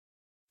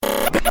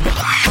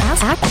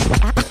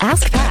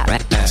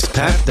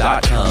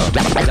AskPat.com.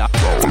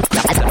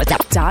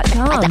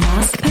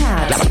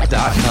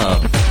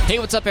 AskPat.com. Hey,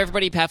 what's up,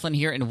 everybody? Pat Flynn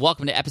here, and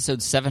welcome to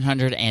episode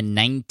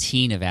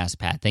 719 of Ask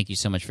Pat. Thank you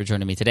so much for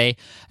joining me today.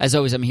 As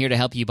always, I'm here to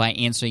help you by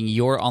answering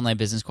your online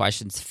business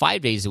questions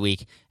 5 days a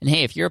week. And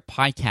hey, if you're a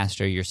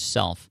podcaster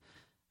yourself,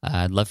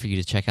 I'd love for you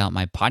to check out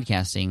my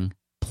podcasting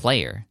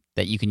player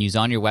that you can use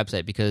on your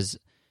website, because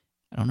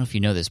I don't know if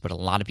you know this, but a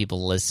lot of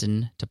people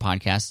listen to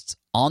podcasts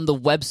on the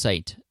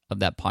website of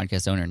that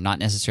podcast owner, not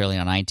necessarily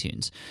on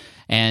iTunes.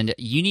 And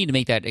you need to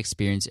make that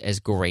experience as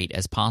great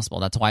as possible.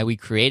 That's why we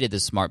created the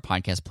Smart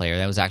Podcast Player.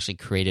 That was actually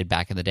created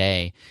back in the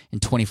day in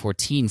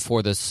 2014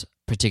 for this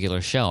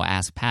particular show,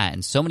 Ask Pat.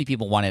 And so many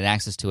people wanted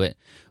access to it.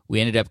 We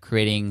ended up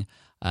creating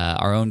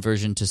our own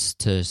version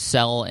to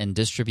sell and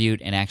distribute.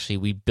 And actually,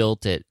 we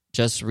built it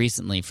just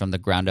recently from the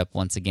ground up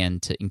once again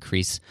to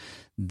increase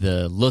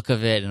the look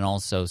of it and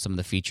also some of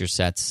the feature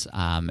sets,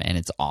 and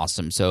it's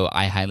awesome. So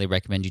I highly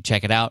recommend you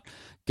check it out.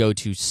 Go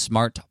to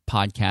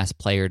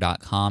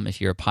smartpodcastplayer.com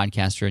if you're a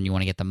podcaster and you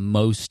want to get the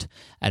most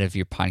out of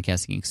your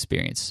podcasting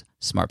experience,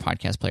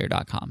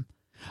 smartpodcastplayer.com.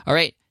 All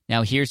right,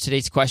 now here's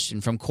today's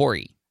question from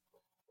Corey.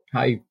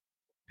 Hi,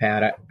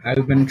 Pat.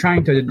 I've been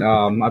trying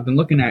to, I've been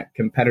looking at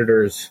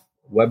competitors'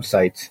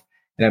 websites,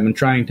 and I've been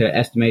trying to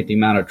estimate the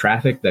amount of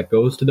traffic that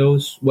goes to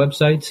those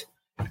websites.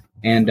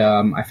 And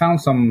I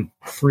found some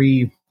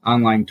free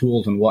online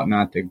tools and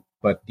whatnot,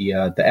 but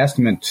the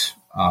estimates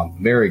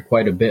vary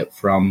quite a bit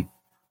from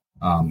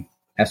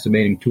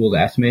estimating tool to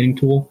estimating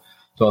tool.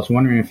 So I was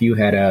wondering if you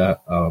had a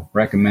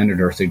recommended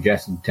or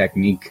suggested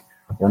technique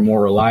or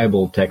more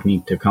reliable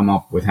technique to come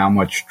up with how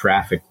much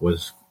traffic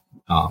was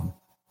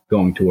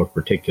going to a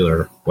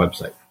particular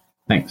website.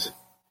 Thanks.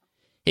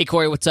 Hey,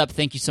 Corey, what's up?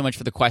 Thank you so much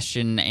for the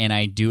question. And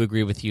I do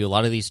agree with you. A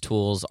lot of these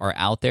tools are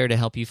out there to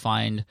help you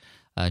find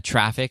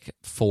traffic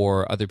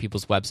for other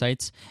people's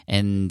websites,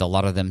 and a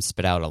lot of them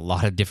spit out a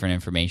lot of different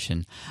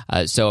information.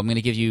 So I'm going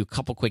to give you a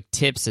couple quick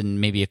tips and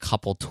maybe a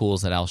couple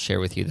tools that I'll share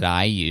with you that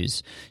I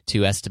use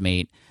to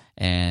estimate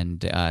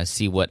and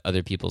see what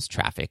other people's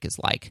traffic is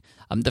like.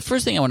 The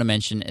first thing I want to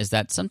mention is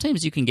that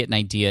sometimes you can get an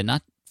idea,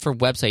 not for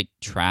website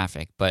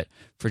traffic, but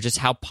for just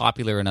how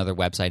popular another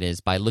website is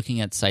by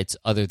looking at sites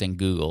other than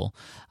Google,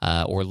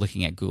 or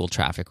looking at Google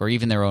traffic, or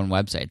even their own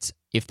websites.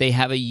 If they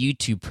have a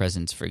YouTube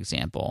presence, for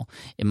example,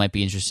 it might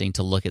be interesting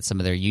to look at some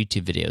of their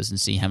YouTube videos and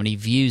see how many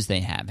views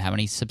they have, how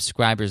many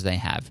subscribers they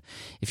have.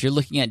 If you're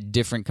looking at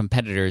different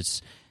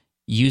competitors,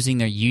 using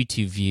their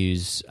YouTube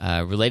views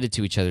related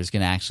to each other is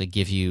going to actually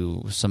give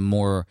you some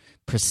more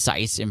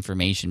precise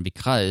information,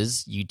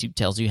 because YouTube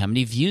tells you how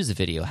many views a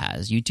video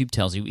has. YouTube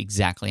tells you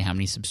exactly how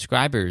many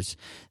subscribers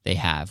they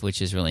have, which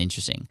is really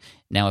interesting.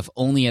 Now, if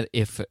only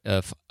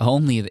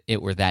it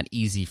were that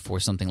easy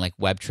for something like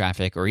web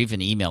traffic or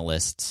even email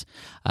lists,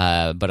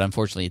 but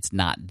unfortunately it's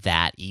not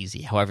that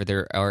easy. However,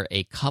 there are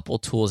a couple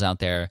tools out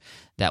there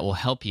that will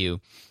help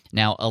you.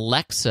 Now,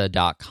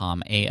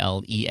 Alexa.com,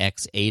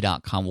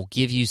 Alexa.com, will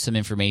give you some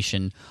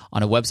information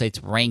on a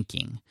website's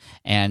ranking,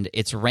 and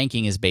its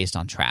ranking is based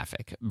on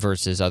traffic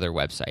versus other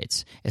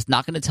websites. It's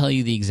not going to tell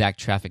you the exact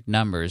traffic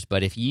numbers,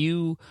 but if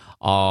you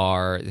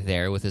are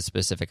there with a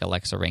specific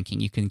Alexa ranking,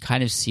 you can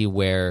kind of see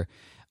where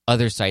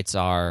other sites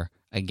are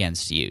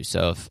against you.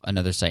 So if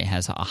another site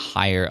has a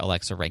higher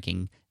Alexa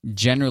ranking,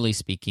 generally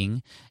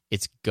speaking,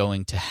 it's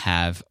going to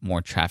have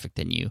more traffic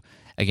than you.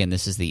 Again,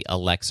 this is the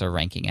Alexa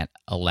ranking at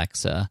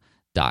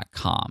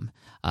Alexa.com.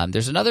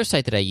 There's another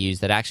site that I use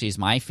that actually is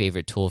my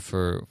favorite tool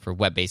for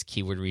web-based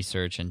keyword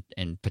research and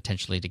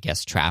potentially to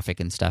guess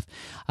traffic and stuff.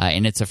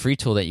 And it's a free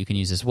tool that you can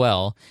use as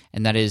well,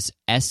 and that is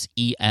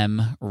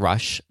SEMrush.com.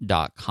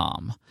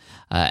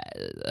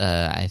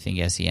 I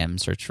think SEM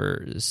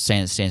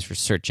stands for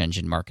search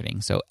engine marketing.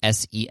 So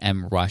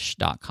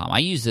SEMrush.com. I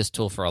use this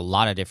tool for a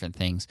lot of different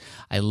things.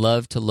 I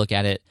love to look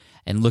at it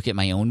and look at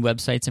my own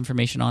website's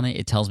information on it.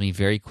 It tells me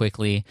very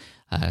quickly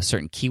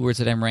certain keywords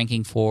that I'm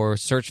ranking for,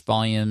 search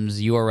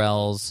volumes,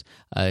 URLs.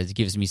 It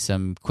gives me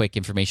some quick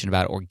information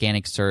about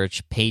organic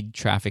search, paid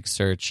traffic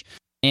search.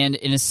 And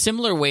in a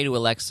similar way to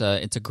Alexa,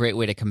 it's a great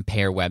way to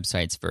compare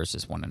websites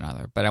versus one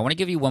another. But I want to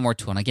give you one more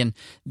tool. And again,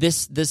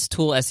 this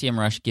tool,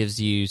 SEMrush,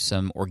 gives you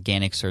some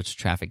organic search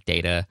traffic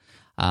data,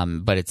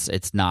 but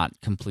it's not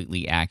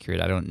completely accurate.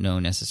 I don't know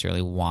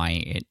necessarily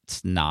why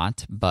it's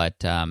not,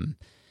 but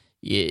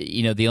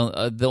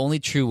the only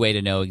true way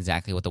to know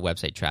exactly what the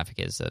website traffic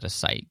is that a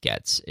site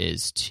gets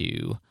is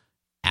to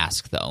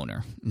ask the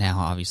owner. Now,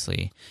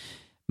 obviously,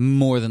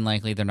 more than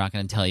likely, they're not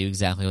going to tell you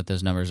exactly what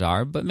those numbers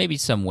are, but maybe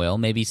some will.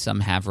 Maybe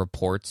some have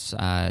reports,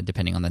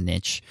 depending on the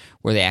niche,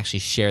 where they actually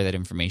share that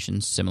information,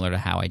 similar to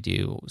how I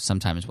do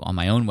sometimes on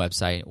my own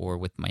website or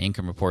with my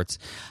income reports.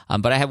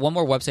 But I have one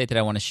more website that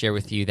I want to share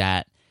with you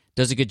that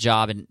does a good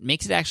job and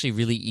makes it actually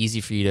really easy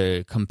for you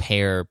to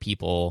compare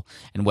people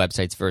and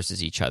websites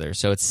versus each other.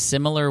 So it's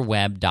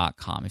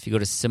similarweb.com. If you go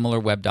to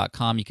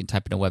similarweb.com, you can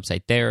type in a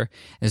website there.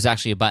 There's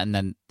actually a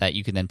button that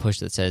you can then push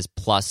that says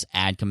plus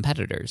add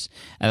competitors.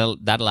 And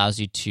that allows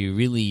you to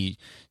really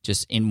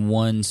just in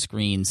one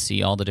screen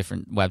see all the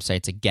different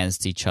websites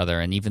against each other.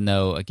 And even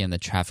though, again, the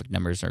traffic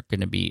numbers are going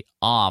to be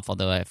off,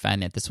 although I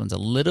find that this one's a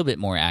little bit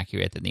more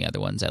accurate than the other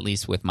ones, at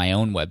least with my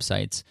own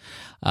websites,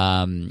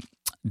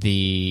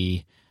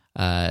 the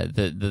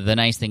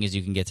nice thing is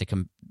you can get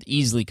to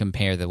easily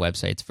compare the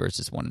websites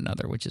versus one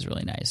another, which is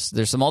really nice.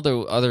 There's some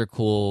other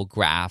cool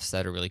graphs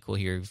that are really cool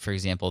here. For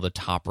example, the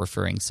top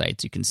referring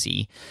sites, you can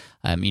see,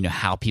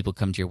 how people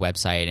come to your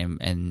website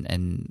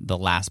and the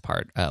last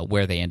part,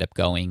 where they end up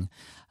going.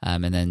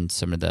 And then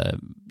some of the,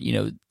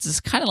 it's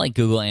kind of like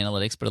Google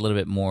Analytics, but a little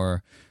bit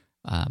more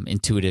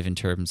intuitive in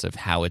terms of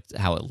how it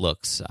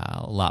looks.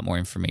 A lot more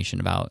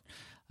information about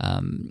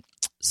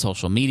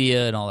social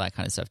media and all that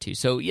kind of stuff too.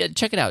 So yeah,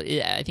 check it out.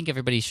 I think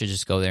everybody should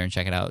just go there and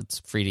check it out. It's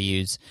free to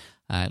use,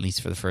 at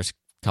least for the first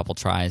couple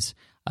tries.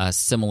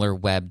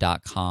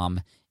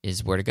 Similarweb.com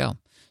is where to go.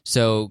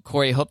 So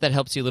Corey, I hope that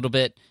helps you a little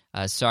bit.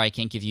 Sorry, I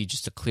can't give you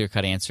just a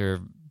clear-cut answer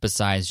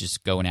besides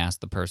just go and ask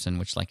the person,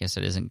 which, like I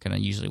said, isn't going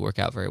to usually work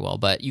out very well.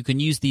 But you can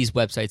use these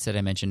websites that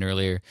I mentioned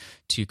earlier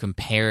to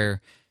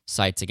compare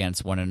sites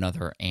against one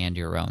another and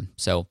your own.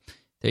 So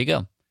there you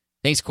go.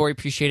 Thanks, Corey.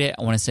 Appreciate it.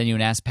 I want to send you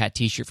an Ask Pat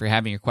t-shirt for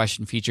having your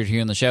question featured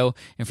here on the show.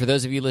 And for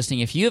those of you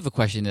listening, if you have a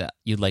question that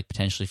you'd like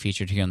potentially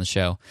featured here on the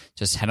show,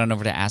 just head on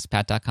over to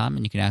AskPat.com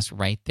and you can ask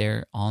right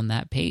there on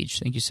that page.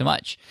 Thank you so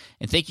much.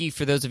 And thank you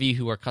for those of you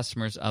who are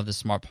customers of the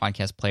Smart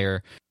Podcast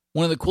Player.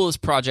 One of the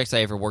coolest projects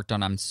I ever worked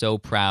on. I'm so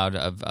proud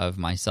of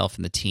myself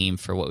and the team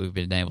for what we've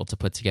been able to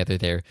put together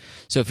there.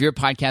 So if you're a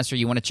podcaster,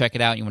 you want to check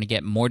it out, you want to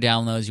get more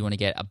downloads, you want to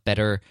get a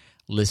better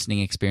listening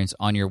experience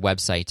on your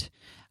website,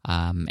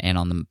 and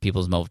on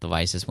people's mobile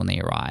devices when they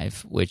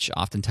arrive, which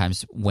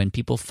oftentimes when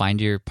people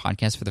find your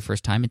podcast for the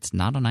first time, it's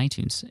not on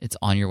iTunes, it's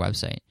on your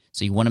website.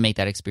 So you want to make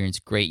that experience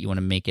great. You want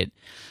to make it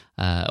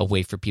a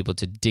way for people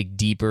to dig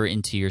deeper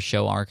into your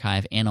show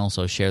archive and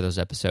also share those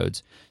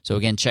episodes. So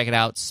again, check it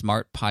out,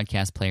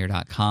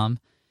 smartpodcastplayer.com.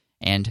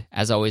 And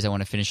as always, I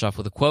want to finish off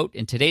with a quote.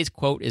 And today's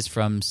quote is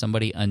from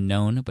somebody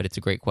unknown, but it's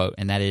a great quote.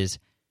 And that is,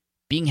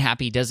 being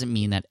happy doesn't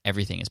mean that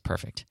everything is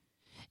perfect.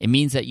 It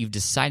means that you've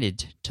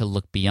decided to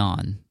look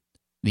beyond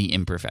the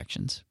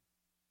imperfections.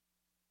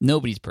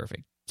 Nobody's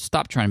perfect.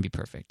 Stop trying to be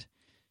perfect.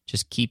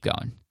 Just keep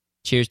going.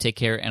 Cheers, take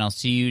care, and I'll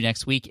see you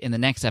next week in the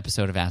next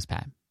episode of Ask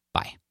Pat.